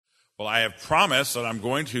Well, I have promised that I'm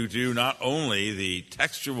going to do not only the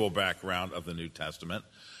textual background of the New Testament,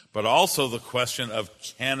 but also the question of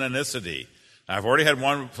canonicity. Now, I've already had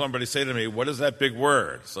somebody say to me, what is that big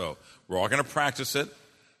word? So we're all going to practice it.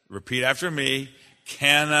 Repeat after me.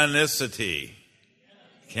 Canonicity.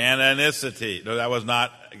 Canonicity. No, that was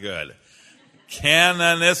not good.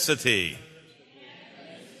 Canonicity.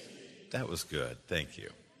 That was good. Thank you.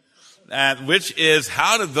 And which is,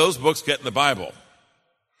 how did those books get in the Bible?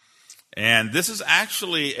 And this is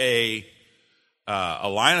actually a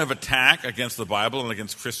line of attack against the Bible and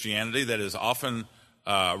against Christianity that is often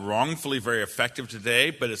wrongfully very effective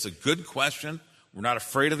today, but it's a good question. We're not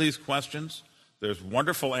afraid of these questions. There's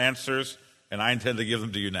wonderful answers, and I intend to give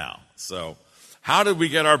them to you now. So, how did we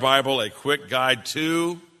get our Bible? A quick guide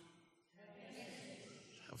to...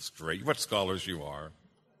 That was great. What scholars you are.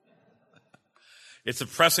 It's a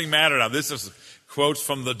pressing matter. Now, this is quotes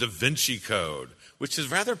from the Da Vinci Code, which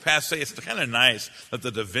is rather passé. It's kind of nice that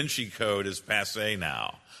the Da Vinci Code is passé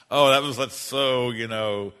now. Oh, that was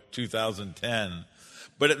 2010.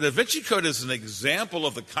 But the Da Vinci Code is an example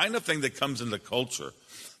of the kind of thing that comes into culture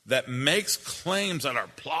that makes claims that are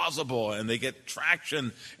plausible and they get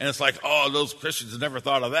traction, and it's like, oh, those Christians never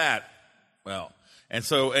thought of that. Well, and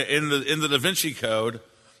so in the Da Vinci Code,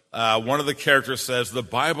 one of the characters says, the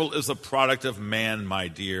Bible is a product of man, my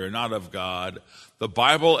dear, not of God. The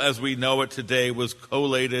Bible as we know it today was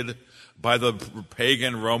collated by the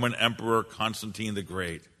pagan Roman Emperor Constantine the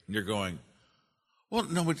Great. And you're going, well,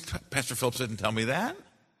 no, Pastor Phillips didn't tell me that.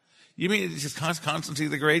 You mean it's just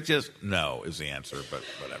Constantine the Great? No is the answer, but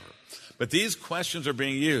whatever. But these questions are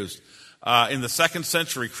being used. In the 2nd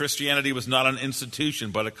century, Christianity was not an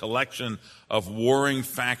institution, but a collection of warring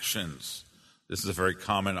factions. This is a very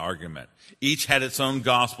common argument. Each had its own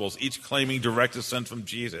gospels, each claiming direct descent from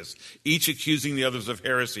Jesus, each accusing the others of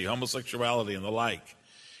heresy, homosexuality, and the like.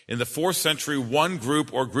 In the 4th century, one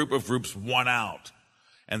group or group of groups won out.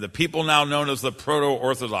 And the people now known as the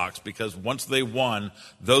proto-Orthodox, because once they won,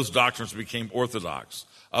 those doctrines became orthodox.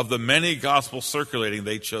 Of the many gospels circulating,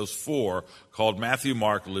 they chose 4, called Matthew,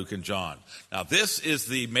 Mark, Luke, and John. Now, this is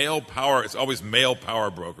the male power, it's always male power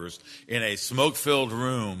brokers in a smoke-filled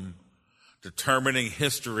room determining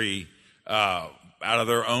history out of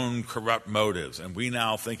their own corrupt motives. And we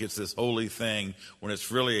now think it's this holy thing when it's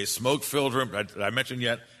really a smoke-filled room. Did I mention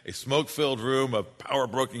yet? A smoke-filled room of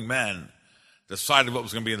power-broking men decided what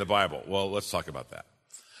was going to be in the Bible. Well, let's talk about that.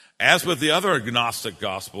 As with the other Gnostic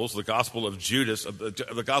Gospels, the Gospel of Judas,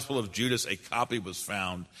 a copy was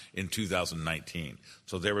found in 2019.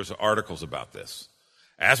 So there was articles about this.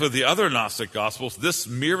 As with the other Gnostic Gospels, this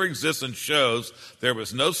mere existence shows there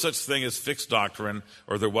was no such thing as fixed doctrine,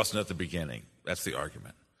 or there wasn't at the beginning. That's the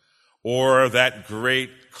argument. Or that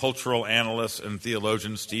great cultural analyst and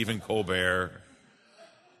theologian, Stephen Colbert.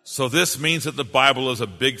 So this means that the Bible is a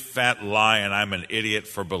big fat lie and I'm an idiot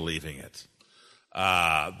for believing it.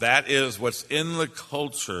 That is what's in the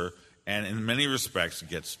culture and in many respects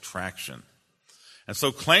gets traction. And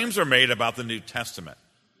so claims are made about the New Testament.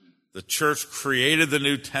 The church created the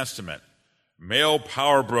New Testament. Male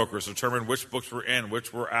power brokers determined which books were in,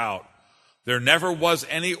 which were out. There never was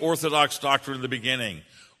any orthodox doctrine in the beginning.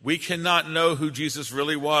 We cannot know who Jesus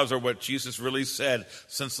really was or what Jesus really said,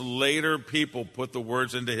 since later people put the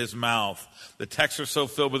words into his mouth. The texts are so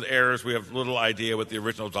filled with errors, we have little idea what the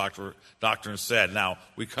original doctrine said. Now,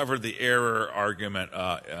 we covered the error argument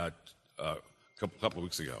a couple of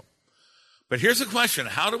weeks ago. But here's the question.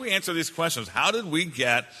 How do we answer these questions? How did we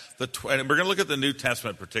get and we're going to look at the New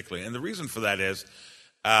Testament particularly. And the reason for that is,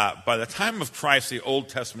 by the time of Christ, the Old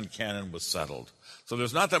Testament canon was settled. So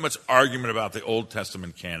there's not that much argument about the Old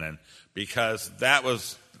Testament canon, because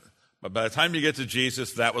but by the time you get to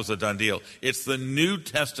Jesus, that was a done deal. It's the New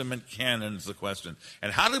Testament canon is the question.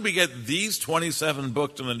 And how did we get these 27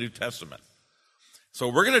 books in the New Testament? So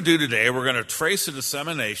what we're going to do today, we're going to trace the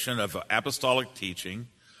dissemination of apostolic teaching.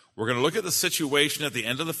 We're going to look at the situation at the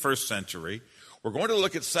end of the 1st century. We're going to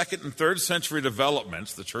look at 2nd and 3rd century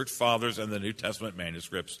developments, the church fathers and the New Testament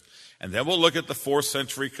manuscripts. And then we'll look at the 4th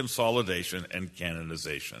century consolidation and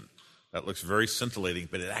canonization. That looks very scintillating,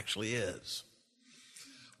 but it actually is.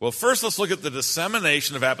 Well, first let's look at the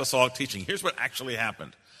dissemination of apostolic teaching. Here's what actually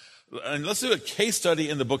happened. And let's do a case study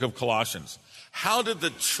in the book of Colossians. How did the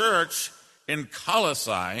church in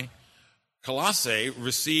Colossae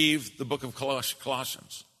receive the book of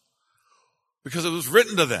Colossians? Because it was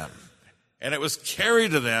written to them, and it was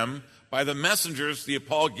carried to them by the messengers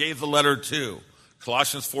Paul gave the letter to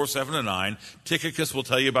Colossians 4:7-9, Tychicus will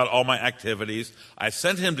tell you about all my activities. I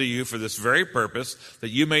sent him to you for this very purpose, that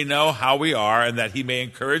you may know how we are and that he may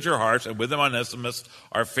encourage your hearts. And with him Onesimus,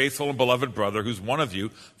 our faithful and beloved brother, who's one of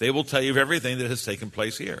you. They will tell you of everything that has taken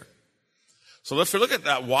place here. So let's look at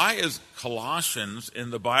that. Why is Colossians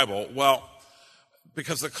in the Bible? Well,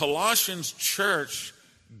 because the Colossians church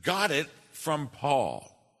got it from Paul.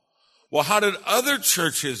 Well, how did other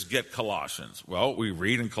churches get Colossians? Well, we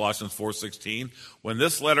read in Colossians 4:16, when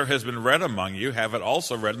this letter has been read among you, have it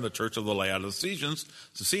also read in the church of the Laodiceans,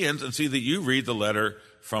 and see that you read the letter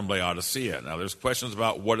from Laodicea. Now, there's questions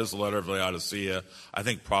about what is the letter of Laodicea. I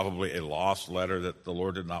think probably a lost letter that the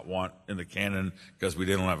Lord did not want in the canon because we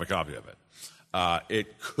didn't have a copy of it.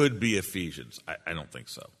 It could be Ephesians. I don't think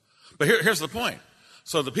so. But here's the point.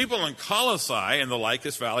 So the people in Colossae in the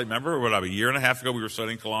Lycus Valley, remember about a year and a half ago we were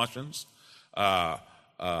studying Colossians? About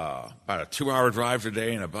a 2-hour drive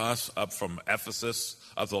today in a bus up from Ephesus,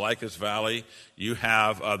 up the Lycus Valley. You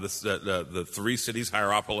have the three cities,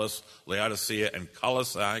 Hierapolis, Laodicea, and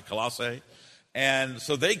Colossae. And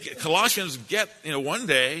so Colossians get, one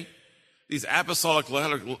day, these apostolic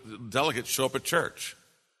delegates show up at church.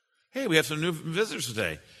 Hey, we have some new visitors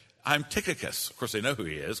today. I'm Tychicus. Of course, they know who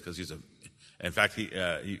he is because in fact,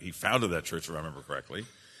 he founded that church, if I remember correctly.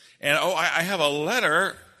 And, I have a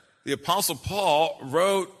letter the Apostle Paul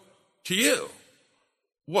wrote to you.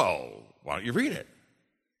 Well, why don't you read it?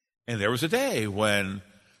 And there was a day when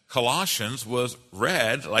Colossians was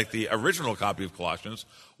read, like the original copy of Colossians,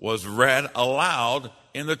 was read aloud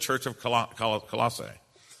in the church of Colossae.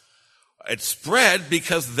 It spread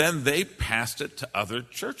because then they passed it to other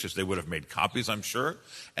churches. They would have made copies, I'm sure,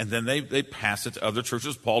 and then they passed it to other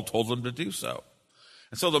churches. Paul told them to do so.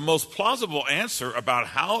 And so the most plausible answer about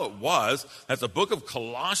how it was that the book of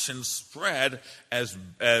Colossians spread as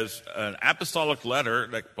an apostolic letter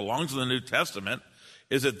that belongs to the New Testament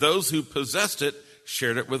is that those who possessed it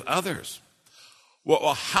shared it with others.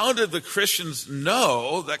 Well, how did the Christians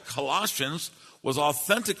know that Colossians was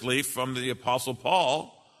authentically from the Apostle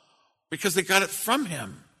Paul? Because they got it from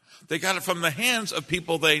him. They got it from the hands of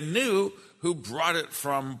people they knew who brought it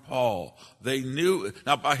from Paul. They knew.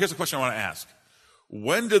 Now, here's a question I want to ask.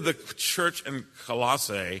 When did the church in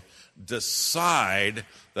Colossae decide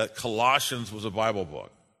that Colossians was a Bible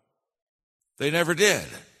book? They never did.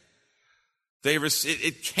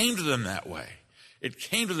 It came to them that way. It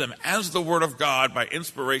came to them as the Word of God by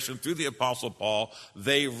inspiration through the Apostle Paul.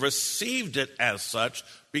 They received it as such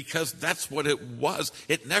because that's what it was.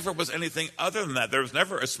 It never was anything other than that. There was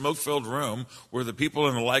never a smoke-filled room where the people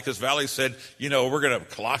in the Lycus Valley said,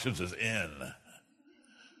 Colossians is in.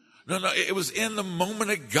 No, it was in the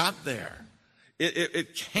moment it got there.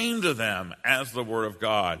 It came to them as the Word of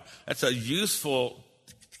God. That's a useful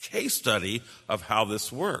case study of how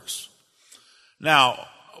this works. Now,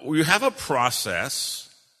 we have a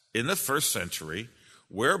process in the first century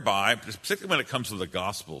whereby, particularly when it comes to the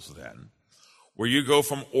Gospels then, where you go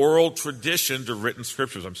from oral tradition to written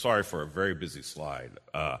scriptures. I'm sorry for a very busy slide.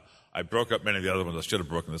 I broke up many of the other ones. I should have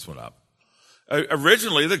broken this one up.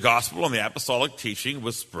 Originally, the gospel and the apostolic teaching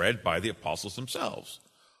was spread by the apostles themselves.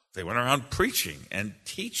 They went around preaching and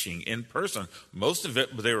teaching in person. Most of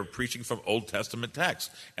it, they were preaching from Old Testament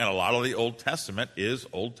texts. And a lot of the Old Testament is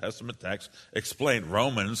Old Testament text explained.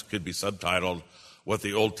 Romans could be subtitled what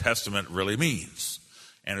the Old Testament really means.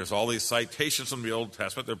 And there's all these citations from the Old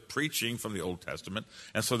Testament. They're preaching from the Old Testament.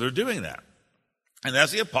 And so they're doing that. And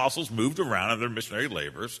as the apostles moved around in their missionary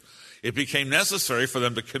labors, it became necessary for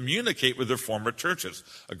them to communicate with their former churches.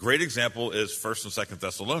 A great example is 1st and 2nd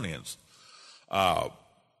Thessalonians.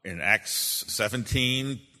 In Acts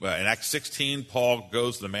 16, Paul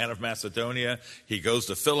goes to the man of Macedonia. He goes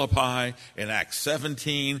to Philippi. In Acts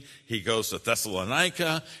 17, he goes to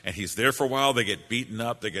Thessalonica, and he's there for a while. They get beaten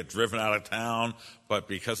up. They get driven out of town. But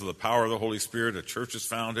because of the power of the Holy Spirit, a church is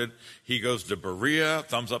founded. He goes to Berea,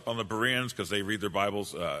 thumbs up on the Bereans because they read their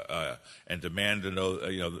Bibles and demand to know,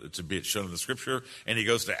 to be shown in the Scripture. And he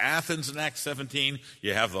goes to Athens in Acts 17.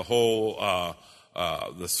 You have the whole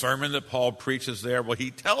the sermon that Paul preaches there. Well,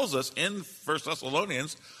 he tells us in 1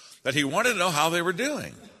 Thessalonians that he wanted to know how they were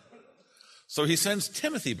doing. So he sends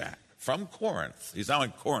Timothy back from Corinth. He's now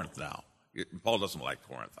in Corinth now. Paul doesn't like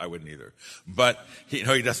Corinth. I wouldn't either. But he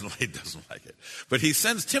doesn't like it. But he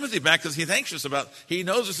sends Timothy back because he's anxious he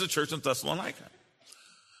knows there's a church in Thessalonica.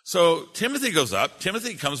 So Timothy goes up.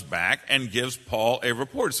 Timothy comes back and gives Paul a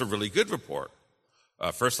report. It's a really good report.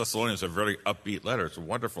 1 Thessalonians is a very upbeat letter. It's a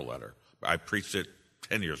wonderful letter. I preached it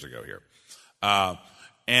 10 years ago here.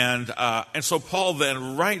 And so Paul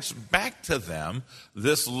then writes back to them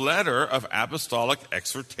this letter of apostolic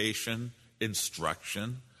exhortation,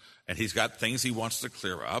 instruction, And he's got things he wants to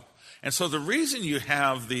clear up. And so the reason you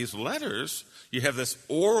have these letters, you have this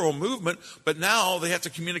oral movement, but now they have to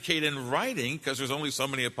communicate in writing because there's only so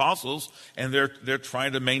many apostles, and they're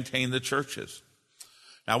trying to maintain the churches.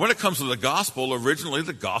 Now, when it comes to the gospel, originally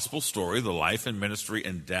the gospel story, the life and ministry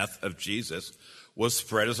and death of Jesus, was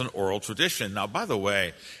spread as an oral tradition. Now, by the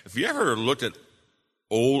way, if you ever looked at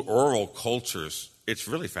old oral cultures, it's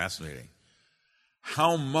really fascinating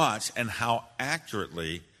how much and how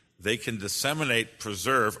accurately they can disseminate,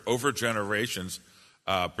 preserve over generations,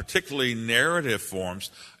 particularly narrative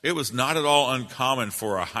forms. It was not at all uncommon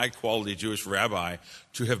for a high-quality Jewish rabbi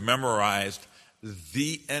to have memorized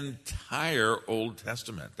the entire Old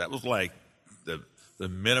Testament. That was like the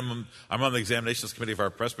minimum. I'm on the examinations committee of our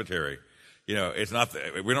presbytery. You know, it's not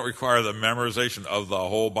we don't require the memorization of the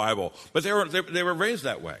whole Bible, but they were raised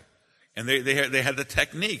that way, and they had the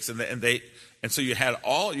techniques, and so you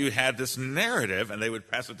had this narrative, and they would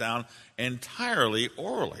pass it down entirely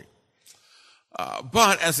orally.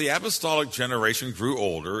 But as the apostolic generation grew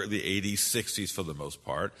older, the 80s, 60s for the most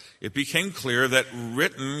part, it became clear that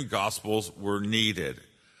written gospels were needed.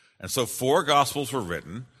 And so 4 gospels were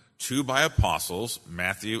written, 2 by apostles,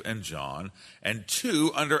 Matthew and John, and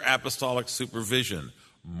 2 under apostolic supervision,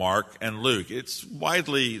 Mark and Luke. It's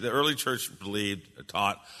widely, the early church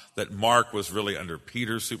taught that Mark was really under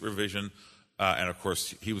Peter's supervision, and of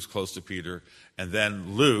course he was close to Peter. And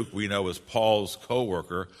then Luke, we know, is Paul's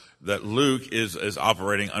co-worker, that Luke is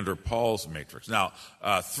operating under Paul's matrix. Now,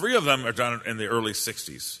 3 of them are done in the early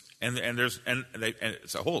 60s, and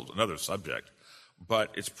it's a whole another subject.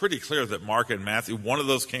 But it's pretty clear that Mark and Matthew, one of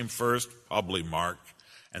those came first, probably Mark,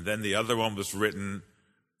 and then the other one was written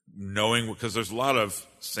knowing, because there's a lot of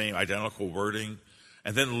same identical wording.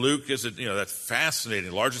 And then Luke is, that's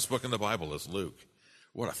fascinating. The largest book in the Bible is Luke.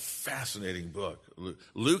 What a fascinating book.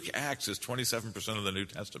 Luke Acts is 27% of the New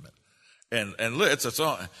Testament. And it's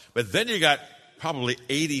all. But then you got probably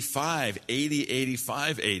 85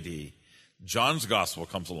 AD. John's gospel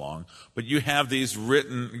comes along, but you have these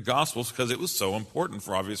written gospels because it was so important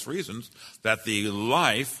for obvious reasons that the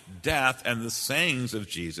life, death, and the sayings of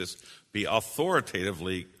Jesus be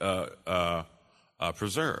authoritatively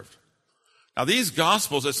preserved. Now, these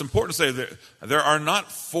gospels, it's important to say that there are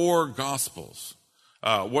not 4 gospels.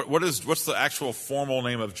 What's the actual formal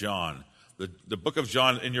name of John? The book of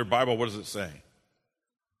John in your Bible, what does it say?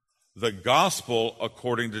 The gospel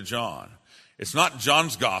according to John. It's not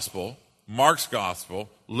John's gospel, Mark's gospel,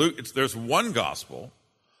 Luke. There's one gospel,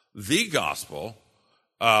 the gospel,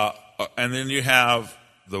 and then you have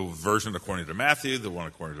the version according to Matthew, the one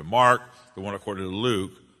according to Mark, the one according to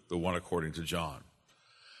Luke, the one according to John.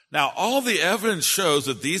 Now, all the evidence shows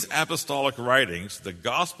that these apostolic writings, the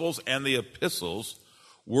Gospels and the epistles,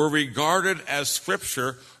 were regarded as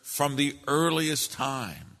Scripture from the earliest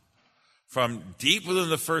time, from deep within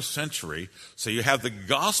the first century. So you have the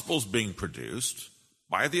Gospels being produced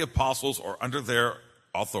by the apostles or under their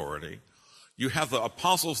authority. You have the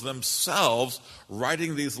apostles themselves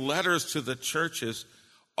writing these letters to the churches.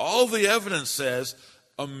 All the evidence says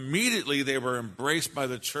immediately they were embraced by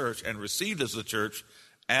the church and received as the church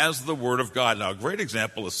as the Word of God. Now, a great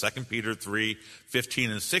example is 2 Peter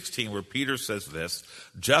 3:15 and 16, where Peter says this,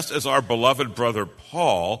 "Just as our beloved brother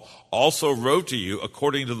Paul also wrote to you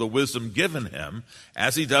according to the wisdom given him,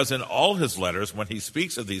 as he does in all his letters when he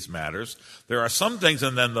speaks of these matters, there are some things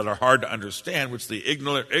in them that are hard to understand, which the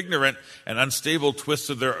ignorant and unstable twist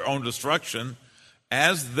to their own destruction,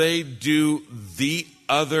 as they do the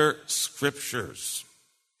other scriptures."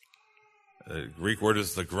 The Greek word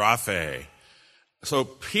is the graphe. So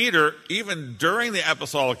Peter, even during the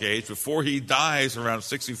apostolic age, before he dies around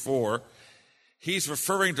 64, he's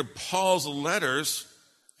referring to Paul's letters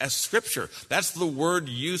as Scripture. That's the word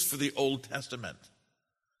used for the Old Testament.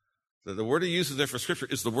 The word he uses there for Scripture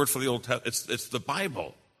is the word for the Old Testament. It's the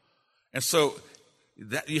Bible. And so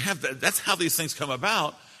that's how these things come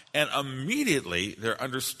about, and immediately they're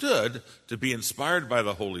understood to be inspired by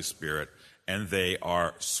the Holy Spirit, and they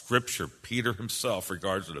are Scripture. Peter himself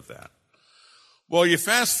regards it as that. Well, you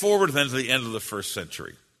fast forward then to the end of the first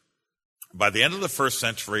century. By the end of the first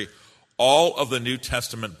century, all of the New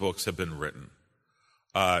Testament books have been written.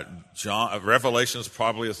 Revelation is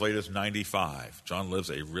probably as late as 95. John lives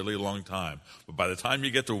a really long time. But by the time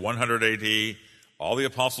you get to 100 AD, all the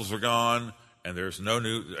apostles are gone, and there's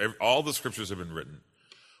all the scriptures have been written.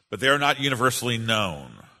 But they are not universally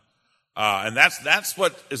known. And that's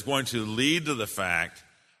what is going to lead to the fact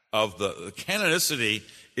of the canonicity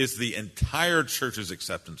is the entire church's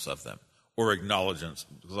acceptance of them. or acknowledgement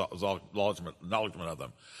of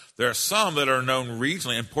them. There are some that are known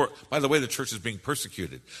regionally. And by the way, the church is being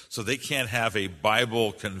persecuted, so they can't have a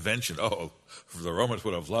Bible convention. Oh, the Romans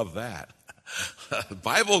would have loved that.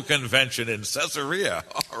 Bible convention in Caesarea.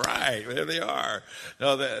 All right, there they are.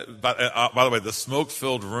 No, by the way, the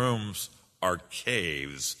smoke-filled rooms are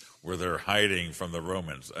caves where they're hiding from the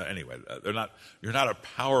Romans. Anyway, you're not a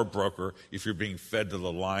power broker if you're being fed to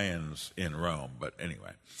the lions in Rome. But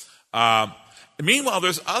anyway. Meanwhile,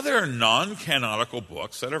 there's other non-canonical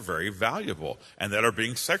books that are very valuable and that are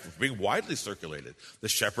being widely circulated. The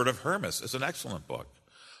Shepherd of Hermas is an excellent book.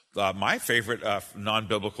 My favorite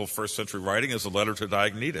non-biblical first century writing is the Letter to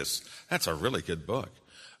Diognetus. That's a really good book.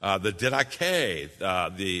 The Didache,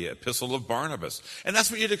 the Epistle of Barnabas. And that's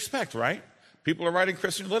what you'd expect, right? People are writing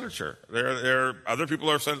Christian literature. Other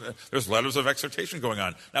people are saying there's letters of exhortation going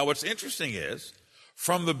on. Now, what's interesting is,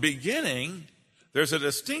 from the beginning, there's a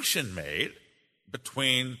distinction made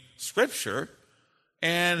between Scripture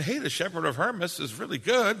and, hey, the Shepherd of Hermas is really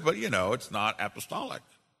good, but, it's not apostolic.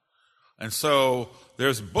 And so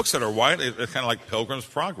there's books that are widely, it's kind of like Pilgrim's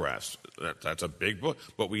Progress. That's a big book,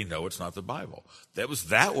 but we know it's not the Bible. That was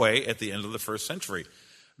that way at the end of the first century.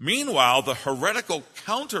 Meanwhile, the heretical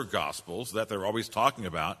counter-gospels that they're always talking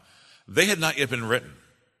about, they had not yet been written.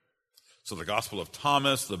 So the Gospel of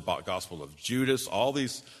Thomas, the Gospel of Judas, all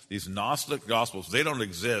these Gnostic Gospels, they don't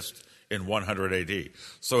exist in 100 AD.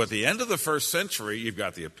 So at the end of the first century, you've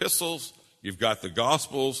got the epistles, you've got the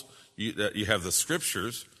Gospels, you have the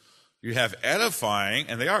Scriptures, you have edifying,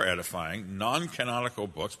 and they are edifying, non-canonical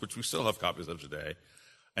books, which we still have copies of today,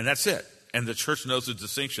 and that's it. And the church knows the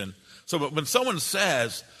distinction. So when someone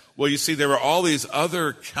says, well, you see, there were all these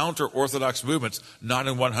other counter-Orthodox movements, not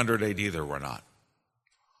in 100 AD there were not.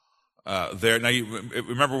 Now, you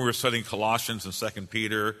remember we were studying Colossians and 2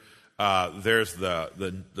 Peter. There's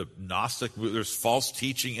the Gnostic, there's false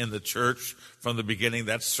teaching in the church from the beginning.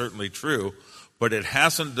 That's certainly true, but it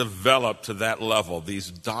hasn't developed to that level.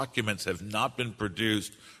 These documents have not been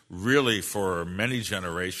produced really for many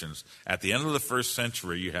generations. At the end of the first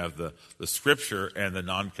century, you have the Scripture and the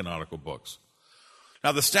non-canonical books.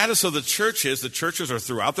 Now, the status of the churches are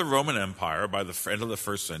throughout the Roman Empire by the end of the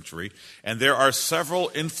first century, and there are several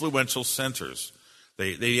influential centers.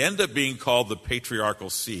 They end up being called the Patriarchal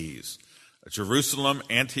Sees: Jerusalem,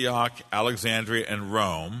 Antioch, Alexandria, and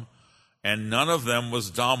Rome, and none of them was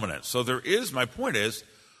dominant. So my point is,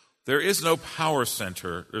 there is no power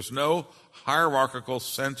center, there's no hierarchical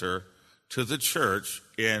center to the church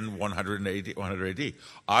in 100 AD.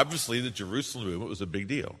 Obviously, the Jerusalem movement was a big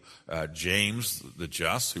deal. James the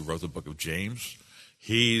Just, who wrote the book of James,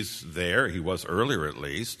 he's there. He was earlier, at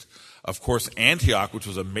least. Of course, Antioch, which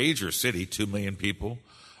was a major city, 2 million people,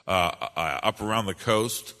 up around the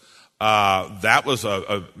coast. That was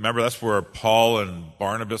remember, that's where Paul and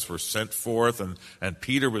Barnabas were sent forth, and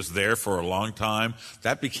Peter was there for a long time.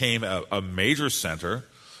 That became a major center.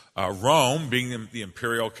 Rome being the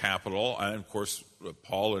imperial capital, and of course,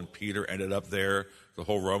 Paul and Peter ended up there. The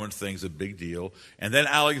whole Roman thing's a big deal. And then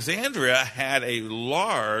Alexandria had a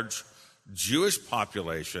large Jewish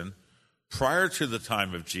population prior to the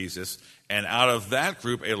time of Jesus, and out of that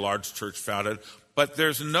group, a large church founded. But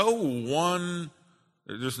there's no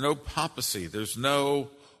papacy. There's no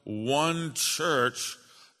one church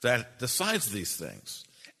that decides these things.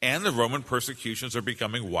 And the Roman persecutions are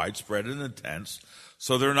becoming widespread and intense.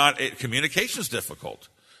 So communication's difficult,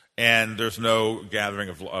 and there's no gathering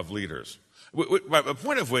of leaders. The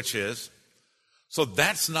point of which is, so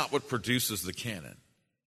that's not what produces the canon.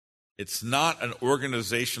 It's not an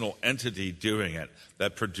organizational entity doing it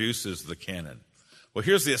that produces the canon. Well,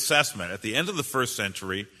 here's the assessment. At the end of the first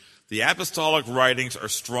century, the apostolic writings are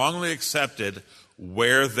strongly accepted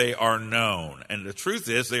where they are known. And the truth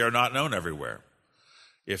is, they are not known everywhere.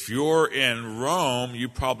 If you're in Rome, you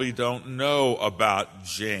probably don't know about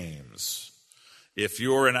James. If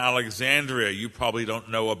you're in Alexandria, you probably don't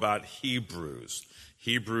know about Hebrews.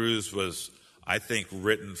 Hebrews was, I think,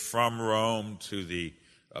 written from Rome to the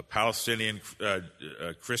Palestinian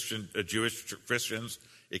Jewish Christians.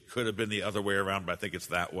 It could have been the other way around, but I think it's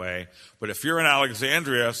that way. But if you're in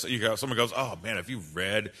Alexandria, someone goes, oh man, have you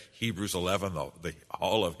read Hebrews 11? The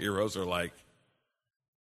Hall of Heroes are like,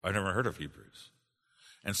 I've never heard of Hebrews.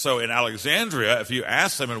 And so in Alexandria, if you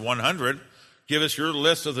ask them in 100, give us your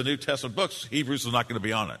list of the New Testament books, Hebrews is not going to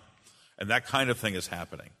be on it. And that kind of thing is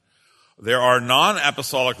happening. There are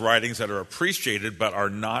non-apostolic writings that are appreciated but are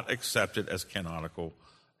not accepted as canonical.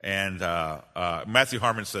 And Matthew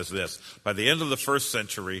Harmon says this: by the end of the first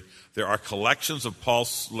century, there are collections of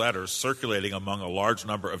Paul's letters circulating among a large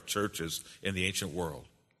number of churches in the ancient world.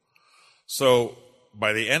 So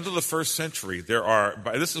by the end of the first century,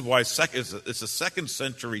 this is why it's a second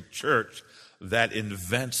century church that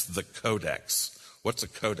invents the codex. What's a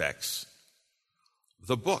codex?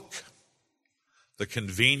 The book. The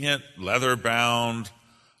convenient, leather-bound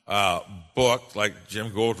book like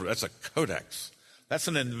Jim Goldberg. That's a codex. That's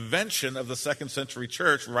an invention of the second century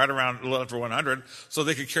church right around a little after 100, so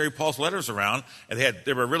they could carry Paul's letters around. And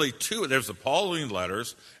there were really two. There's the Pauline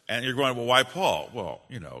letters, and you're going, well, why Paul? Well,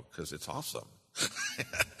 because it's awesome.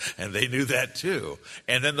 And they knew that too.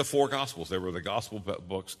 And then the four Gospels. They were the Gospel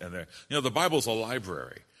books, and the Bible's a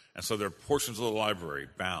library, and so there are portions of the library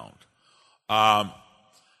bound.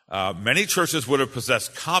 Many churches would have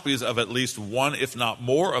possessed copies of at least one, if not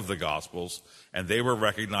more, of the Gospels, and they were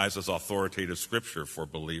recognized as authoritative scripture for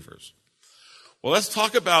believers. Well, let's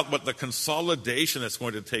talk about what the consolidation that's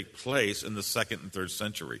going to take place in the second and third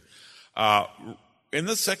century. In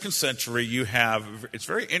the second century, it's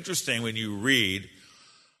very interesting when you read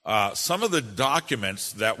some of the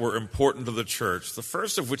documents that were important to the church, the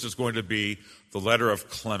first of which is going to be the letter of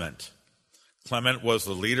Clement. Clement was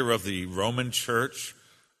the leader of the Roman church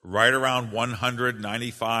right around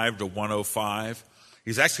 195 to 105.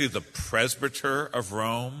 He's actually the presbyter of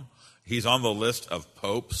Rome. He's on the list of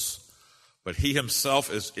popes, but he himself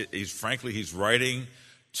he's writing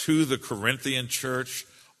to the Corinthian church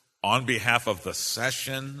on behalf of the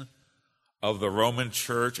session of the Roman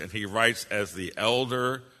church, and he writes as the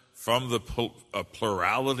elder from the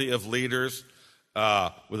plurality of leaders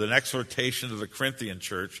with an exhortation to the Corinthian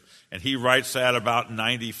church, and he writes that about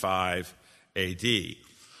 95 A.D.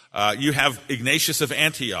 You have Ignatius of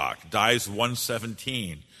Antioch, dies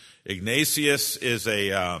 117. Ignatius is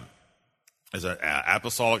an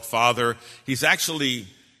apostolic father. He's actually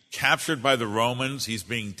captured by the Romans. He's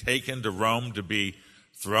being taken to Rome to be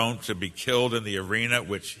thrown, to be killed in the arena,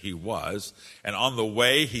 which he was. And on the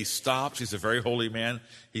way, he stops. He's a very holy man.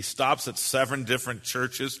 He stops at 7 different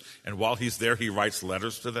churches, and while he's there, he writes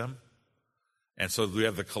letters to them. And so we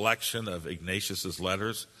have the collection of Ignatius's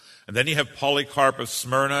letters. And then you have Polycarp of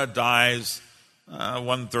Smyrna, dies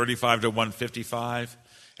 135 to 155.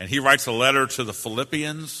 And he writes a letter to the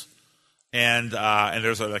Philippians, and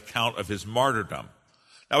there's an account of his martyrdom.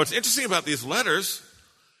 Now, what's interesting about these letters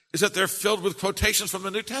is that they're filled with quotations from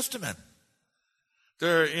the New Testament.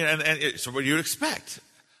 So what you'd expect.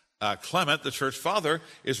 Clement, the church father,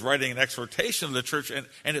 is writing an exhortation of the church, and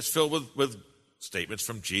it's filled with statements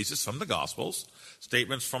from Jesus, from the Gospels,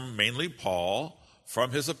 statements from mainly Paul,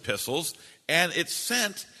 from his epistles, and it's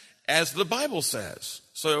sent as the Bible says.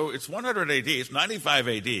 So it's 100 AD, it's 95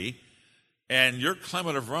 AD, and you're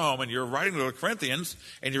Clement of Rome, and you're writing to the Corinthians,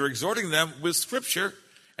 and you're exhorting them with Scripture,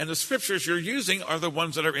 and the Scriptures you're using are the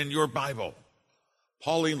ones that are in your Bible.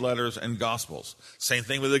 Pauline letters and Gospels. Same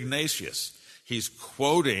thing with Ignatius. He's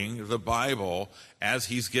quoting the Bible as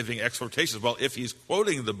he's giving exhortations. Well, if he's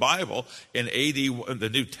quoting the Bible in AD, the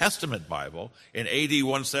New Testament Bible, in AD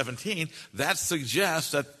 117, that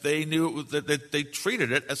suggests that they knew that they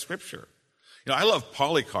treated it as Scripture. I love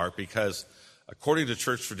Polycarp because, according to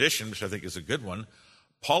church tradition, which I think is a good one,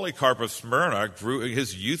 Polycarp of Smyrna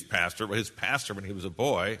his pastor when he was a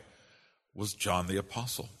boy was John the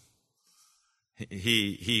Apostle.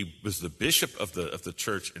 He was the bishop of the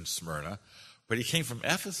church in Smyrna, but he came from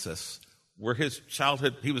Ephesus, where his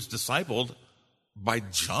childhood, he was discipled by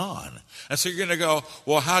John. And so you're going to go,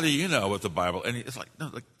 well, how do you know what the Bible? And it's like, no,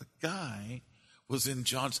 the guy was in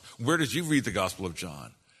John's. Where did you read the Gospel of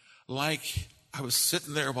John? Like, I was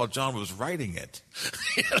sitting there while John was writing it.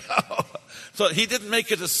 So he didn't make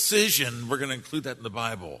a decision, we're going to include that in the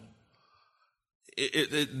Bible.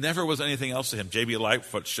 It never was anything else to him. J.B.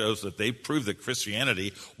 Lightfoot shows that they proved that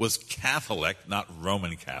Christianity was Catholic, not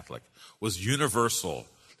Roman Catholic, was universal.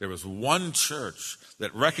 There was one church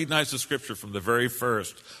that recognized the Scripture from the very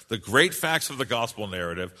first. The great facts of the gospel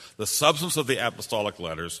narrative, the substance of the apostolic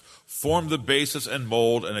letters, formed the basis and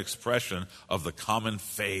mold and expression of the common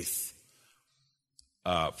faith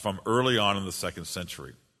from early on in the second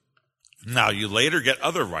century. Now, you later get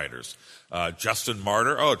other writers. Justin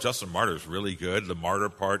Martyr. Oh, Justin Martyr is really good. The martyr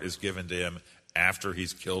part is given to him after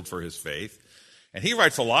he's killed for his faith. And he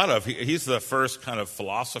writes he's the first kind of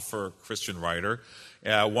philosopher Christian writer.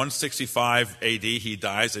 165 AD, he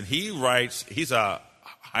dies, and he's a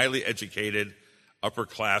highly educated,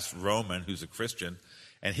 upper-class Roman who's a Christian,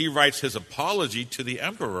 and he writes his apology to the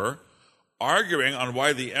emperor, arguing on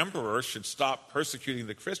why the emperor should stop persecuting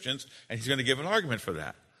the Christians, and he's going to give an argument for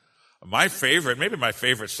that. Maybe my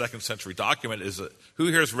favorite second century document is, who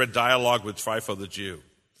here has read Dialogue with Trypho the Jew?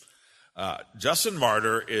 Justin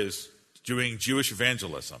Martyr is doing Jewish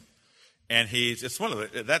evangelism. And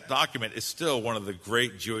that document is still one of the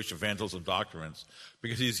great Jewish evangelism doctrines,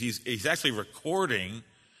 because he's actually recording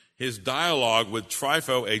his dialogue with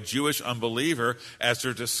Trypho, a Jewish unbeliever, as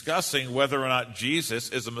they're discussing whether or not Jesus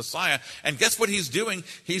is a Messiah. And guess what he's doing?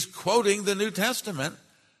 He's quoting the New Testament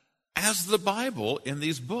as the Bible in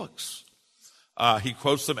these books. He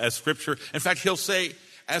quotes them as Scripture. In fact, he'll say,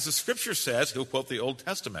 as the Scripture says, he'll quote the Old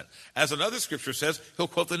Testament. As another Scripture says, he'll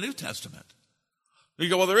quote the New Testament. You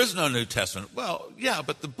go, well, there is no New Testament. Well, yeah,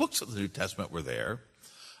 but the books of the New Testament were there.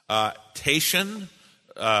 Tatian,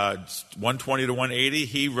 120 to 180,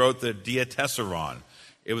 he wrote the Diatessaron.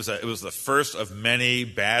 It was the first of many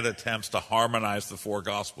bad attempts to harmonize the four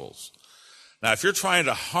Gospels. Now, if you're trying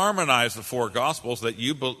to harmonize the four Gospels, then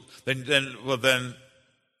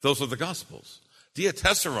those are the Gospels.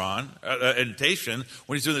 Diatessaron, and Tatian,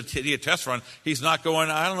 when he's doing the Diatessaron, he's not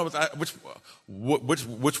going, I don't know which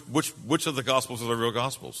of the Gospels are the real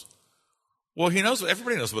Gospels. Well,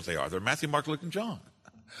 everybody knows what they are. They're Matthew, Mark, Luke, and John.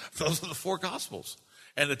 Those are the four Gospels.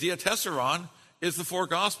 And the Diatessaron is the four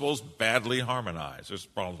Gospels badly harmonized. There's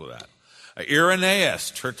problems with that.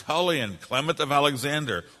 Irenaeus, Tertullian, Clement of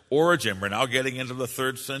Alexander, Origen, we're now getting into the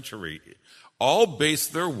 3rd century, all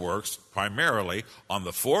based their works primarily on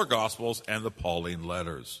the four Gospels and the Pauline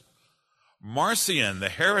letters. Marcion, the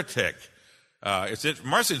heretic,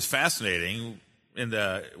 Marcion's fascinating in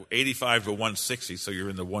the 85 to 160, so you're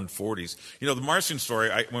in the 140s. The Marcion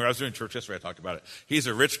story, when I was doing church history, I talked about it. He's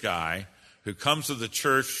a rich guy who comes to the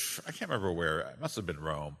church, I can't remember where, it must have been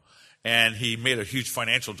Rome, and he made a huge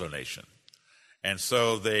financial donation. And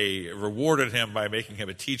so they rewarded him by making him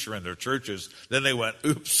a teacher in their churches. Then they went,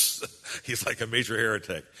 oops, he's like a major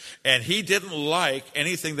heretic. And he didn't like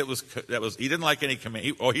anything he didn't like any command.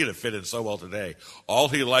 He'd have fit in so well today. All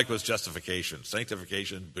he liked was justification,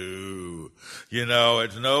 sanctification, boo.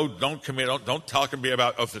 Don't talk to me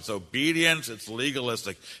about, if it's obedience, it's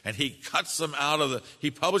legalistic. And he cuts them out he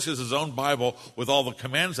publishes his own Bible with all the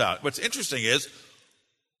commands out. What's interesting is,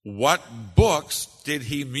 what books did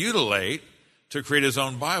he mutilate to create his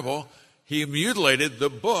own Bible? He mutilated the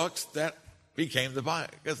books that became the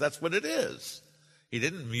Bible, because that's what it is. He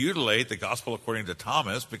didn't mutilate the Gospel according to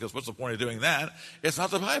Thomas, because what's the point of doing that? It's not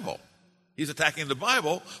the Bible. He's attacking the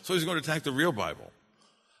Bible, so he's going to attack the real Bible.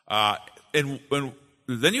 And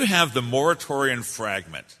then you have the Moratorian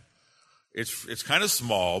fragment. It's kind of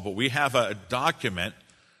small, but we have a document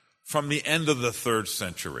from the end of the 3rd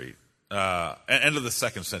century, end of the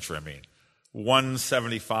 2nd century,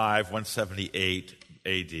 175, 178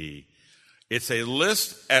 AD. It's a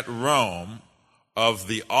list at Rome of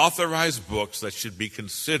the authorized books that should be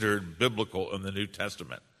considered biblical in the New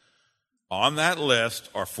Testament. On that list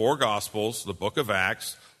are four Gospels, the book of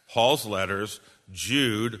Acts, Paul's letters,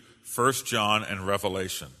 Jude, 1 John, and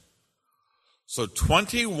Revelation. So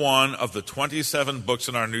 21 of the 27 books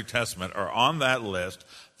in our New Testament are on that list.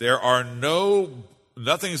 There are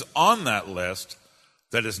nothing's on that list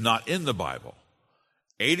that is not in the Bible.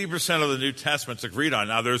 80% of the New Testament's agreed on.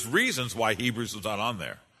 Now, there's reasons why Hebrews is not on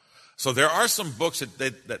there. So there are some books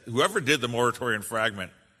that whoever did the Moratorian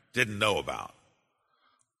fragment didn't know about.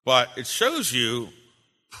 But it shows you,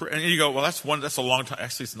 and you go, well, that's a long time.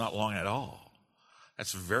 Actually, it's not long at all.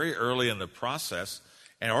 That's very early in the process.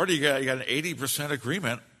 And already you got an 80%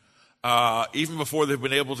 agreement, even before they've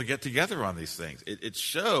been able to get together on these things. It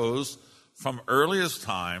shows from earliest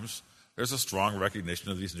times there's a strong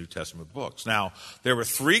recognition of these New Testament books. Now, there were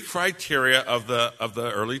three criteria of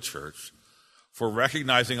the early church for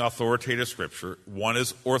recognizing authoritative Scripture. One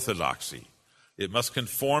is orthodoxy. It must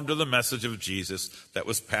conform to the message of Jesus that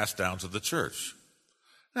was passed down to the church.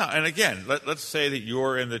 Now, and again, let's say that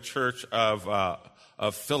you're in the church of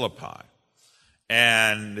Philippi,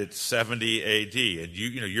 and it's 70 A.D., and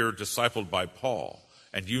you're discipled by Paul,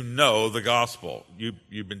 and you know the gospel.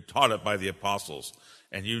 You've been taught it by the apostles,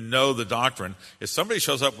 and you know the doctrine. If somebody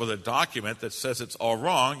shows up with a document that says it's all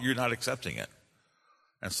wrong, you're not accepting it.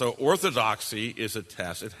 And so orthodoxy is a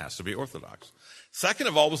test. It has to be orthodox. Second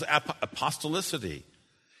of all was apostolicity.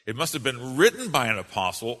 It must have been written by an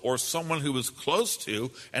apostle or someone who was close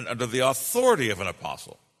to and under the authority of an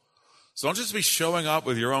apostle. So don't just be showing up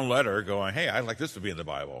with your own letter going, hey, I'd like this to be in the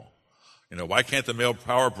Bible. Why can't the male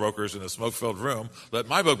power brokers in the smoke-filled room let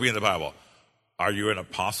my book be in the Bible? Are you an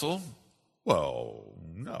apostle? Well,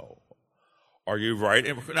 no. Are you right?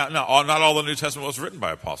 Now, not all the New Testament was written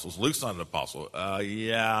by apostles. Luke's not an apostle.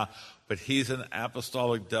 Yeah, but he's an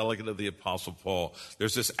apostolic delegate of the Apostle Paul.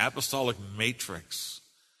 There's this apostolic matrix,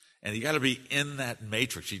 and you got to be in that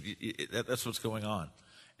matrix. That's what's going on.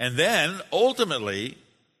 And then, ultimately,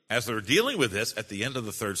 as they're dealing with this at the end of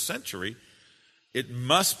the 3rd century, It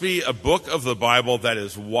must be a book of the Bible that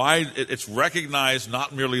is wide. It's recognized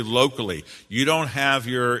not merely locally. You don't have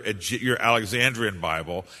your Alexandrian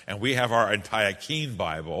Bible, and we have our Antiochene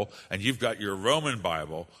Bible, and you've got your Roman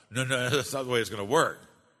Bible. No, that's not the way it's going to work.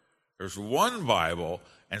 There's one Bible,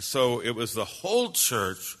 and so it was the whole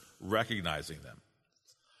church recognizing them.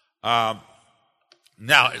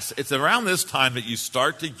 Now, it's around this time that you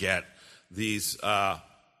start to get these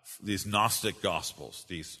Gnostic Gospels,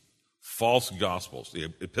 these false Gospels, the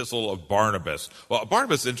Epistle of Barnabas. Well,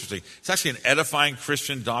 Barnabas is interesting. It's actually an edifying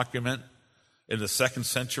Christian document in the 2nd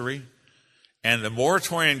century, and the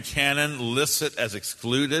Moratorian canon lists it as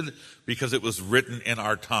excluded because it was written in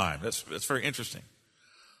our time. That's very interesting.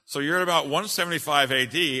 So you're at about 175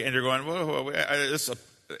 AD, and you're going, whoa,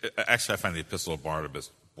 actually, I find the Epistle of Barnabas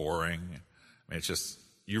boring. I mean, it's just,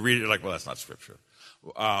 you read it like, well, that's not Scripture.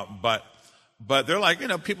 But they're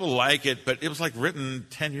like, people like it, but it was like written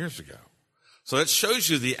 10 years ago. So it shows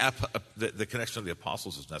you the connection of the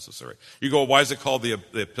apostles is necessary. You go, why is it called the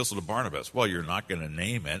Epistle to Barnabas? Well, you're not going to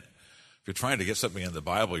name it. If you're trying to get something in the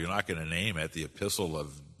Bible, you're not going to name it the Epistle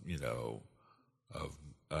of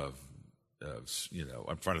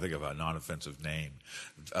I'm trying to think of a non-offensive name,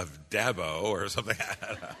 of Dabo or something.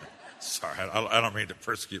 Sorry, I don't mean to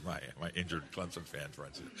persecute my injured Clemson fan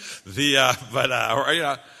friends.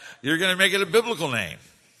 You're going to make it a biblical name.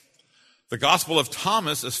 The Gospel of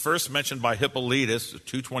Thomas is first mentioned by Hippolytus,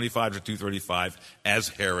 225 to 235, as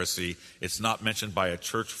heresy. It's not mentioned by an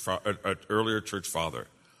earlier church father.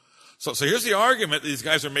 So here's the argument these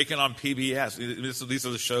guys are making on PBS. These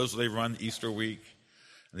are the shows they run Easter week.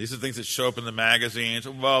 And these are things that show up in the magazines.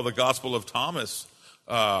 Well, the Gospel of Thomas,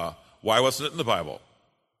 why wasn't it in the Bible?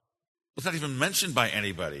 It's not even mentioned by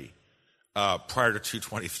anybody prior to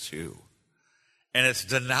 222. And it's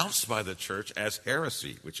denounced by the church as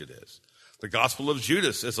heresy, which it is. The Gospel of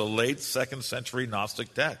Judas is a late 2nd century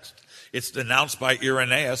Gnostic text. It's denounced by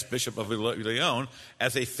Irenaeus, Bishop of Lyon,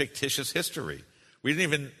 as a fictitious history. We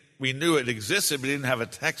knew it existed, but we didn't have a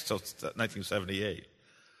text until 1978.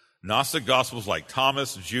 Gnostic Gospels like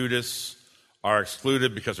Thomas, Judas are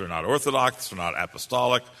excluded because they're not Orthodox, they're not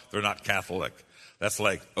Apostolic, they're not Catholic. That's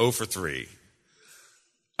like 0 for 3.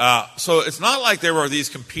 So it's not like there were these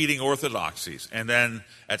competing orthodoxies, and then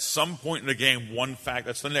at some point in the game, one fact,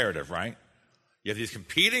 that's the narrative, right? You have these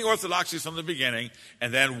competing orthodoxies from the beginning,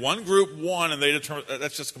 and then one group won, and they determined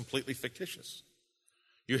that's just completely fictitious.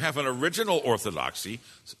 You have an original orthodoxy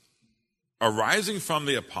arising from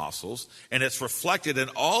the apostles, and it's reflected in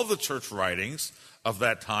all the church writings of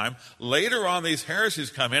that time. Later on, these heresies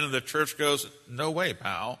come in, and the church goes, no way,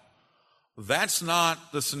 pal. That's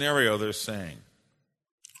not the scenario they're saying.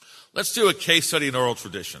 Let's do a case study in oral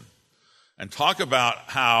tradition and talk about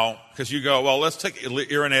how, because you go, well, let's take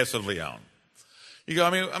Irenaeus of Lyon. You go,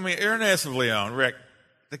 I mean, Irenaeus of Lyon, Rick,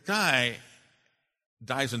 the guy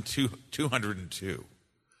dies in 202.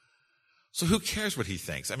 So who cares what he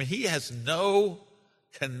thinks? I mean, he has no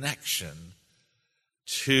connection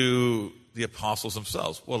to the apostles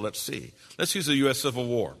themselves. Well, let's see. Let's use the U.S. Civil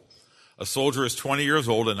War. A soldier is 20 years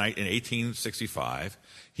old in 1865.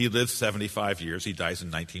 He lives 75 years. He dies in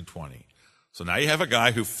 1920. So now you have a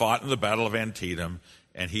guy who fought in the Battle of Antietam,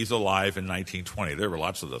 and he's alive in 1920. There were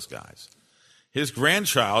lots of those guys. His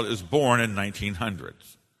grandchild is born in 1900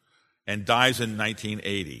 and dies in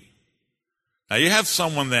 1980. Now you have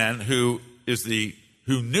someone then who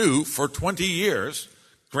knew for 20 years,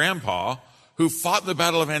 Grandpa, who fought in the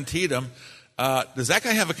Battle of Antietam. Does that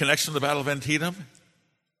guy have a connection to the Battle of Antietam?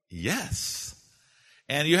 Yes.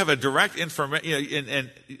 And you have a direct information, and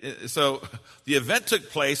so the event took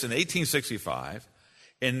place in 1865.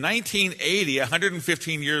 In 1980,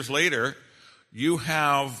 115 years later, you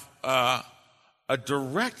have a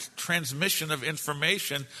direct transmission of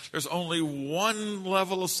information. There's only one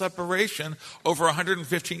level of separation over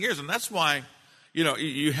 115 years, and that's why, you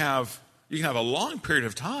can have a long period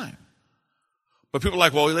of time. But people are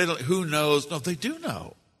like, well, who knows? No, they do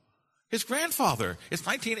know. His grandfather. It's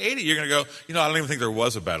 1980. You're going to go, I don't even think there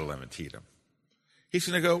was a battle of Antietam. He's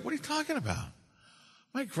going to go, what are you talking about?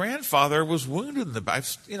 My grandfather was wounded in the battle.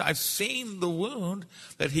 I've seen the wound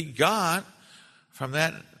that he got from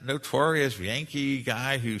that notorious Yankee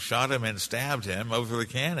guy who shot him and stabbed him over the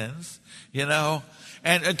cannons,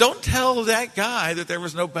 And don't tell that guy that there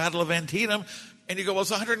was no battle of Antietam. And you go, well,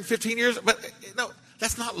 it's 115 years. But no,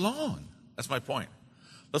 that's not long. That's my point.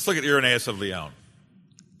 Let's look at Irenaeus of Lyon.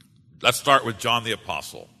 Let's start with John the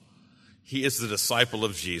Apostle. He is the disciple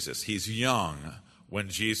of Jesus. He's young when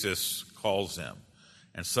Jesus calls him.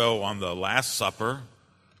 And so on the Last Supper,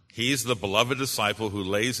 he's the beloved disciple who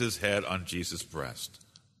lays his head on Jesus' breast.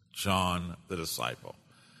 John the disciple.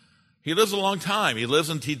 He lives a long time.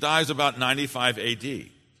 He dies about 95 AD.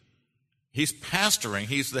 He's pastoring.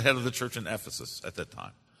 He's the head of the church in Ephesus at that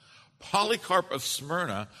time. Polycarp of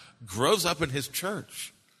Smyrna grows up in his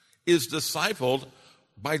church, is discipled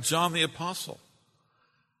by John the Apostle.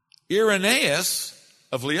 Irenaeus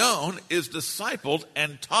of Lyon is discipled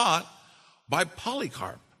and taught by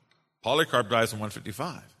Polycarp. Polycarp dies in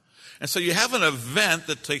 155. And so you have an event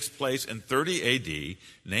that takes place in 30 AD,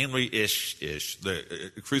 namely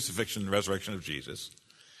the crucifixion and resurrection of Jesus.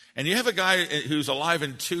 And you have a guy who's alive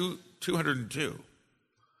in 202.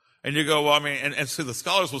 And you go, well, I mean, and so the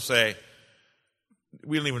scholars will say,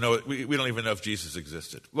 we don't even know if Jesus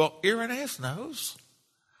existed. Well, Irenaeus knows,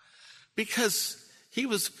 because he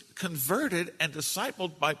was converted and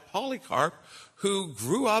discipled by Polycarp, who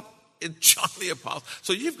grew up in John the Apostle.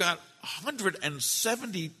 So you've got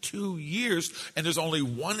 172 years, and there's only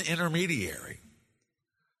one intermediary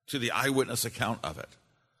to the eyewitness account of it.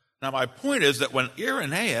 Now, my point is that when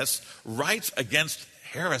Irenaeus writes against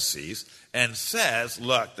heresies and says,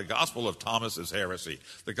 look, the gospel of Thomas is heresy,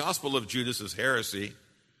 the gospel of Judas is heresy,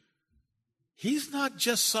 he's not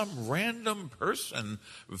just some random person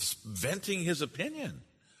venting his opinion.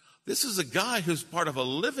 This is a guy who's part of a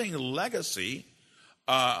living legacy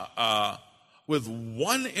with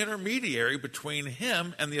one intermediary between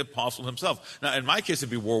him and the apostle himself. Now, in my case, it'd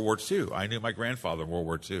be World War II. I knew my grandfather in World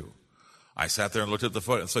War II. I sat there and looked at the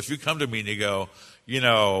foot. And so if you come to me and you go,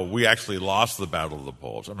 we actually lost the Battle of the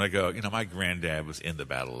Bulge, I'm going to go, my granddad was in the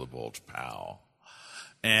Battle of the Bulge, pal.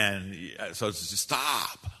 And so it's just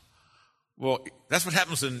stop. Well, that's what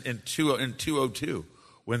happens in 202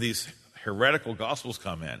 when these heretical gospels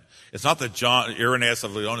come in. It's not that Irenaeus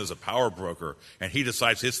of Lyon is a power broker and he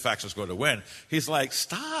decides his faction is going to win. He's like,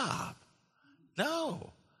 stop.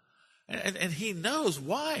 No. And he knows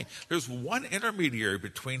why. There's one intermediary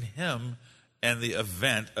between him and the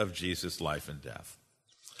event of Jesus' life and death.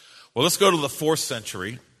 Well, let's go to the 4th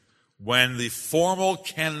century when the formal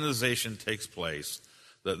canonization takes place.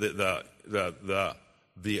 The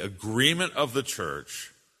agreement of the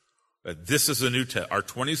church that this is our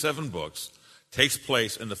 27 books takes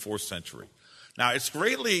place in the 4th century. Now,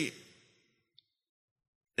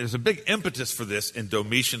 there's a big impetus for this in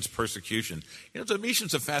Domitian's persecution.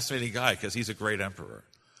 Domitian's a fascinating guy because he's a great emperor.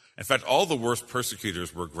 In fact, all the worst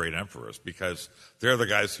persecutors were great emperors because they're the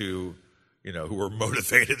guys who were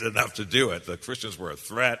motivated enough to do it. The Christians were a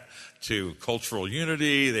threat to cultural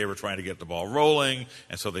unity. They were trying to get the ball rolling,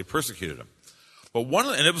 and so they persecuted them. But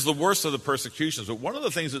and it was the worst of the persecutions, but one of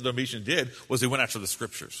the things that Domitian did was he went after the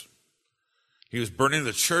scriptures. He was burning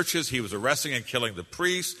the churches, he was arresting and killing the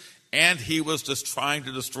priests, and he was just trying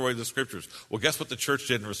to destroy the scriptures. Well, guess what the church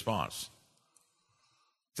did in response?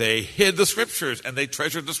 They hid the scriptures, and they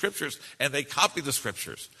treasured the scriptures, and they copied the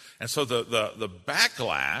scriptures. And so the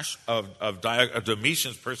backlash of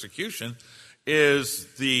Domitian's persecution is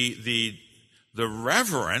the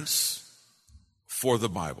reverence for the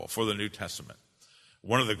Bible, for the New Testament.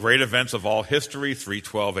 One of the great events of all history,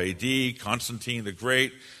 312 AD, Constantine the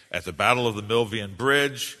Great, at the Battle of the Milvian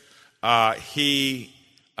Bridge, he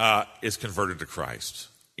is converted to Christ.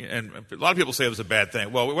 And a lot of people say it was a bad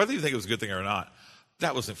thing. Well, whether you think it was a good thing or not,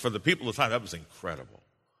 that was, for the people of the time, that was incredible.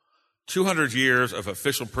 200 years of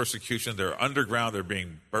official persecution. They're underground. They're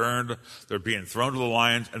being burned. They're being thrown to the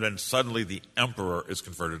lions. And then suddenly the emperor is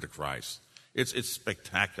converted to Christ. It's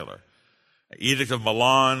spectacular. Edict of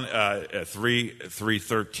Milan,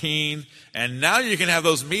 313. And now you can have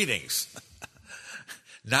those meetings.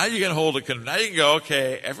 Now you can now you can go,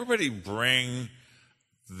 okay, everybody bring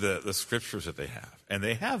the scriptures that they have. And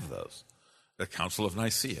they have those. The Council of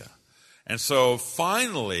Nicaea. And so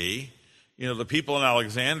finally, the people in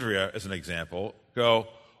Alexandria, as an example, go,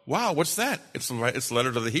 wow, what's that? It's the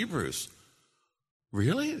letter to the Hebrews.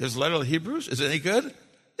 Really? There's a letter to the Hebrews? Is it any good?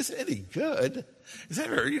 Is it any good?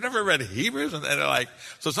 You never read Hebrews? And they're like,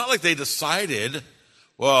 so it's not like they decided,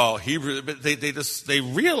 well, Hebrews, but they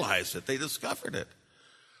realized it. They discovered it.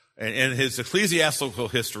 And in his ecclesiastical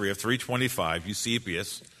history of 325,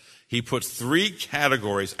 Eusebius, he puts 3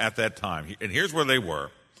 categories at that time. And here's where they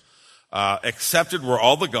were. Accepted were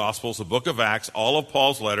all the Gospels, the book of Acts, all of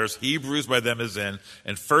Paul's letters, Hebrews by them is in,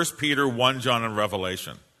 and 1 Peter, 1 John, and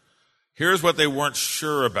Revelation. Here's what they weren't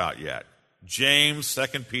sure about yet. James,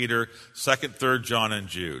 2 Peter, 2nd, 3rd John, and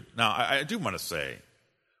Jude. Now, I do want to say,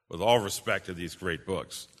 with all respect to these great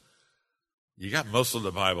books, you got most of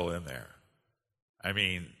the Bible in there. I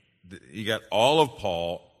mean, you got all of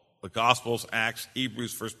Paul, the Gospels, Acts,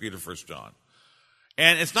 Hebrews, 1 Peter, 1 John.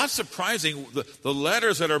 And it's not surprising, the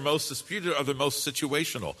letters that are most disputed are the most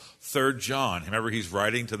situational. 3rd John, remember he's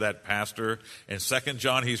writing to that pastor. And 2nd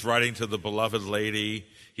John, he's writing to the beloved lady.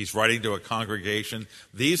 He's writing to a congregation.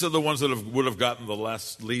 These are the ones that would have gotten the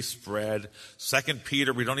least spread. 2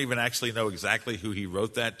 Peter, we don't even actually know exactly who he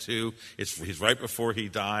wrote that to. He's right before he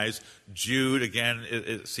dies. Jude, again,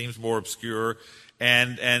 it seems more obscure.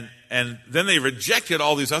 And then they rejected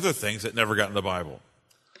all these other things that never got in the Bible.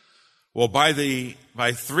 Well, by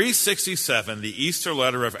 367, the Easter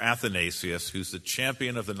letter of Athanasius, who's the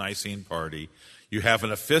champion of the Nicene party, you have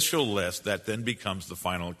an official list that then becomes the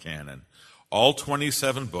final canon. All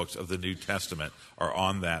 27 books of the New Testament are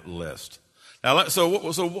on that list. Now,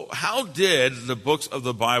 so how did the books of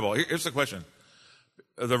the Bible, here's the question.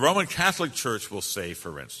 The Roman Catholic Church will say,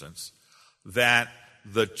 for instance, that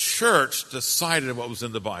the church decided what was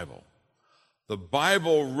in the Bible. The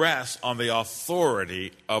Bible rests on the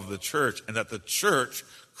authority of the church, and that the church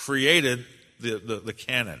created the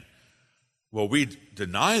canon. Well, we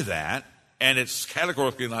deny that, and it's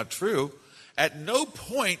categorically not true. At no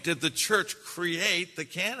point did the church create the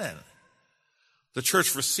canon. The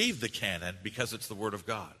church received the canon because it's the Word of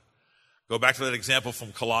God. Go back to that example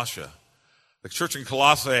from Colossia. The church in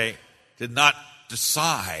Colossae did not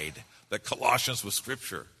decide that Colossians was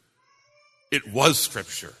Scripture. It was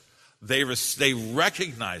Scripture. They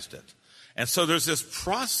recognized it. And so there's this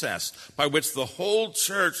process by which the whole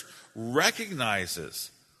church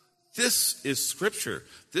recognizes this is Scripture.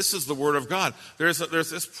 This is the Word of God. There's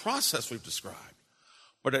this process we've described.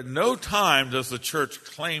 But at no time does the church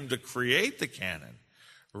claim to create the canon.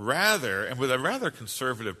 Rather, and with a rather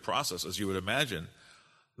conservative process, as you would imagine,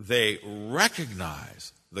 they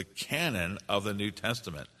recognize the canon of the New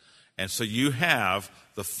Testament. And so you have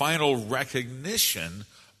the final recognition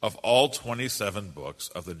of all 27 books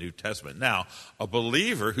of the New Testament. Now, a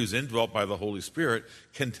believer who's indwelt by the Holy Spirit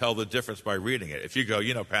can tell the difference by reading it. If you go,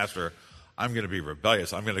 Pastor, I'm going to be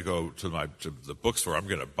rebellious. I'm going to go to the bookstore. I'm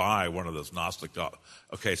going to buy one of those Gnostic.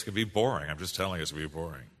 Okay, it's going to be boring. I'm just telling you it's going to be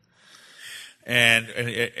boring. And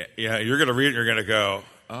you're going to read it and you're going to go,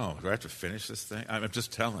 oh, do I have to finish this thing? I'm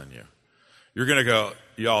just telling you. You're going to go,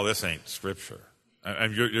 y'all, this ain't Scripture.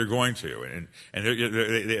 And you're going to. And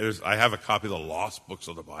I have a copy of the Lost Books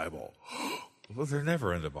of the Bible. Well, they're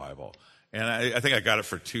never in the Bible. And I think I got it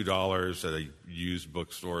for $2 at a used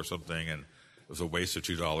bookstore or something, and it was a waste of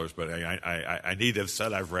 $2, but I need to have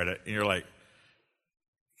said I've read it. And you're like,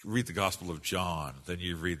 read the Gospel of John, then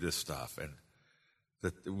you read this stuff.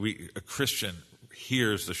 And a Christian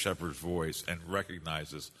hears the shepherd's voice and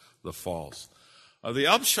recognizes the false. The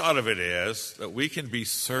upshot of it is that we can be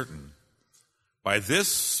certain by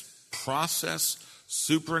this process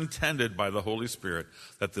superintended by the Holy Spirit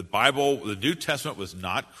that the Bible, the New Testament, was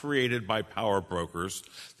not created by power brokers.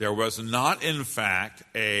 There was not, in fact,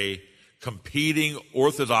 a competing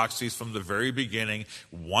orthodoxies from the very beginning,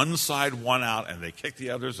 one side won out and they kicked the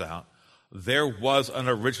others out. There was an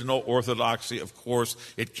original orthodoxy. Of course,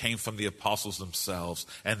 it came from the apostles themselves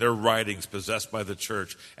and their writings possessed by the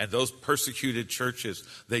church. And those persecuted churches,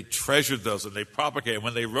 they treasured those and they propagated.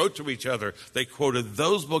 When they wrote to each other, they quoted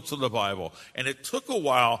those books of the Bible. And it took a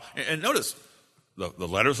while. And notice, the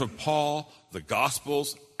letters of Paul, the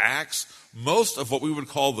Gospels, Acts, most of what we would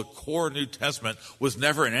call the core New Testament was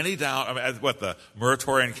never in any doubt. The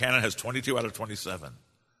Muratorian canon has 22 out of 27.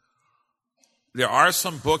 There are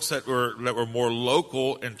some books that were more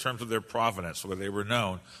local in terms of their provenance, where they were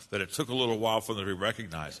known, that it took a little while for them to be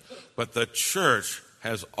recognized. But the church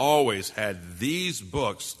has always had these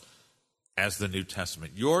books as the New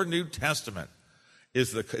Testament. Your New Testament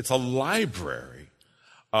it's a library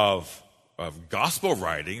of gospel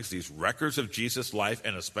writings, these records of Jesus' life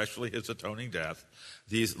and especially his atoning death,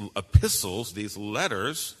 these epistles, these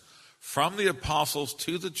letters from the apostles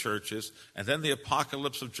to the churches, and then the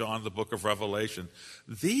Apocalypse of John, the book of Revelation.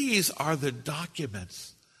 These are the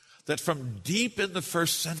documents that from deep in the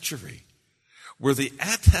first century were the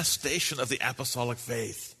attestation of the apostolic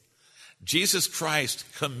faith. Jesus Christ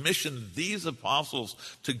commissioned these apostles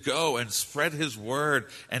to go and spread his word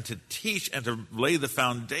and to teach and to lay the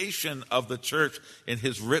foundation of the church in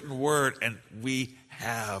his written word, and we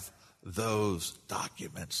have those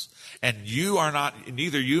documents. And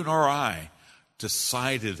neither you nor I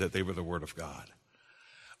decided that they were the Word of God.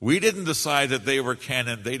 We didn't decide that they were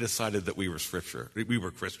canon. They decided that we were Scripture. We were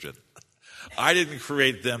Christian. I didn't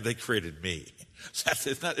create them. They created me.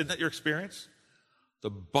 Isn't that your experience? The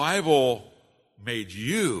Bible made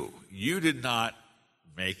you. You did not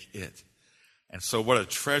make it. And so what a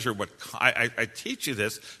treasure. I teach you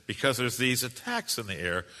this because there's these attacks in the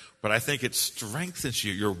air, but I think it strengthens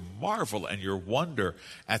you, your marvel and your wonder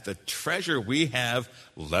at the treasure we have,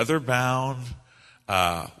 leather bound,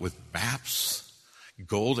 with maps,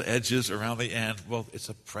 gold edges around the end. Well, it's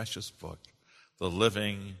a precious book, the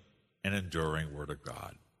living and enduring Word of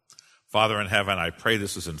God. Father in heaven, I pray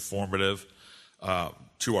this is informative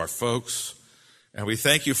to our folks. And we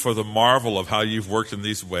thank you for the marvel of how you've worked in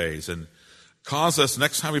these ways. And cause us,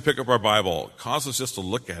 next time we pick up our Bible, cause us just to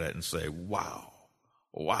look at it and say, wow,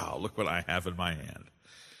 look what I have in my hand.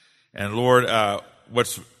 And Lord,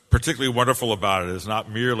 what's particularly wonderful about it is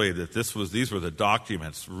not merely that these were the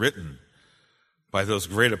documents written by those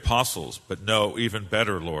great apostles, but no, even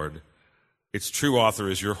better, Lord, its true author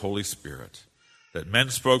is your Holy Spirit, that men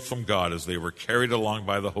spoke from God as they were carried along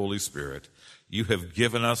by the Holy Spirit. You have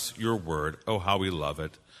given us your word. Oh, how we love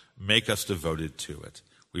it. Make us devoted to it.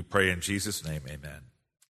 We pray in Jesus' name, amen.